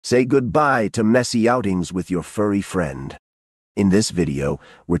Say goodbye to messy outings with your furry friend. In this video,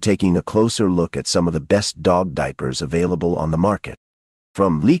 we're taking a closer look at some of the best dog diapers available on the market.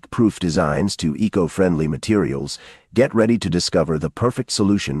 From leak-proof designs to eco-friendly materials, get ready to discover the perfect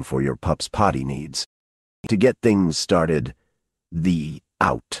solution for your pup's potty needs. To get things started, the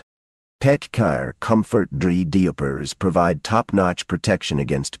out. Petcare Comfort-Dri Diapers provide top-notch protection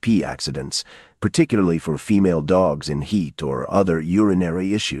against pee accidents, particularly for female dogs in heat or other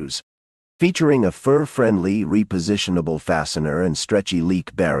urinary issues. Featuring a fur-friendly, repositionable fastener and stretchy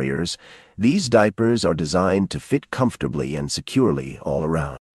leak barriers, these diapers are designed to fit comfortably and securely all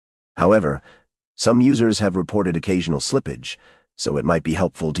around. However, some users have reported occasional slippage, so it might be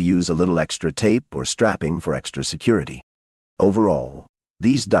helpful to use a little extra tape or strapping for extra security. Overall,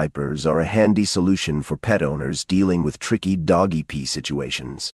 these diapers are a handy solution for pet owners dealing with tricky doggy pee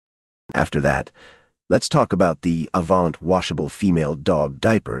situations. After that, let's talk about the washable female dog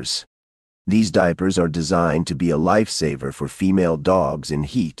diapers. These diapers are designed to be a lifesaver for female dogs in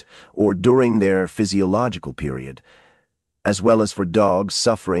heat or during their physiological period, as well as for dogs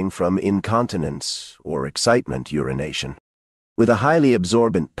suffering from incontinence or excitement urination. With a highly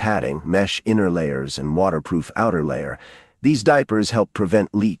absorbent padding, mesh inner layers, and waterproof outer layer, these diapers help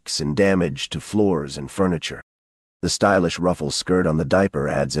prevent leaks and damage to floors and furniture. The stylish ruffle skirt on the diaper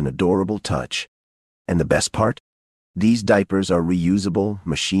adds an adorable touch. And the best part? These diapers are reusable,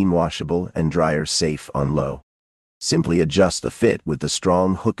 machine washable, and dryer safe on low. Simply adjust the fit with the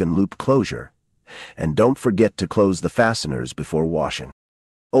strong hook and loop closure. And don't forget to close the fasteners before washing.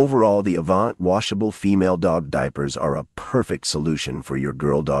 Overall, the washable female dog diapers are a perfect solution for your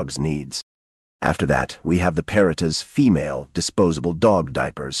girl dog's needs. After that, we have the Petcare's female disposable dog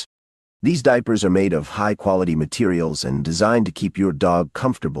diapers. These diapers are made of high-quality materials and designed to keep your dog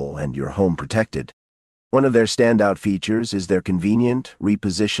comfortable and your home protected. One of their standout features is their convenient,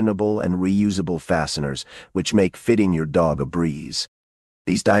 repositionable, and reusable fasteners, which make fitting your dog a breeze.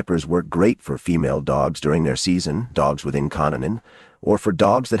 These diapers work great for female dogs during their season, dogs with incontinence, or for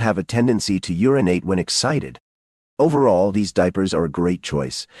dogs that have a tendency to urinate when excited. Overall, these diapers are a great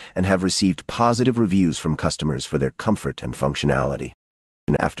choice and have received positive reviews from customers for their comfort and functionality.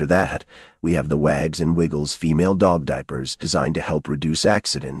 And after that, we have the Wags and Wiggles female dog diapers designed to help reduce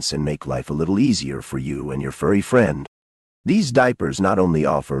accidents and make life a little easier for you and your furry friend. These diapers not only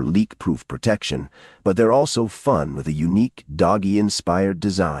offer leak-proof protection, but they're also fun with a unique doggy-inspired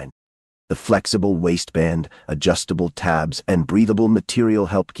design. The flexible waistband, adjustable tabs, and breathable material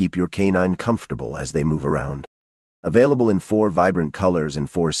help keep your canine comfortable as they move around. Available in 4 vibrant colors and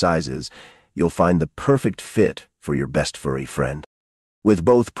 4 sizes, you'll find the perfect fit for your best furry friend. With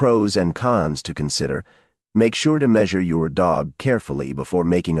both pros and cons to consider, make sure to measure your dog carefully before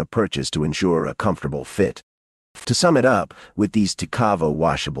making a purchase to ensure a comfortable fit. To sum it up, with these Petcare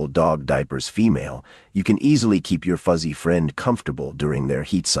washable dog diapers female, you can easily keep your fuzzy friend comfortable during their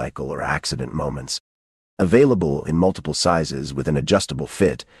heat cycle or accident moments. Available in multiple sizes with an adjustable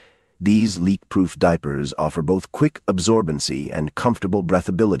fit, these leak-proof diapers offer both quick absorbency and comfortable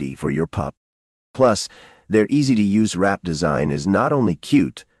breathability for your pup. Plus, their easy-to-use wrap design is not only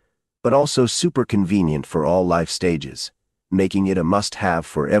cute, but also super convenient for all life stages, making it a must-have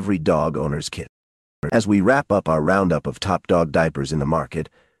for every dog owner's kit. As we wrap up our roundup of top dog diapers in the market,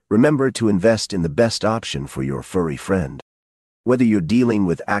 remember to invest in the best option for your furry friend. Whether you're dealing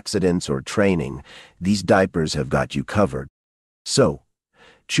with accidents or training, these diapers have got you covered. So,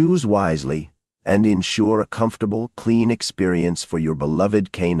 choose wisely and ensure a comfortable, clean experience for your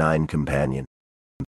beloved canine companion.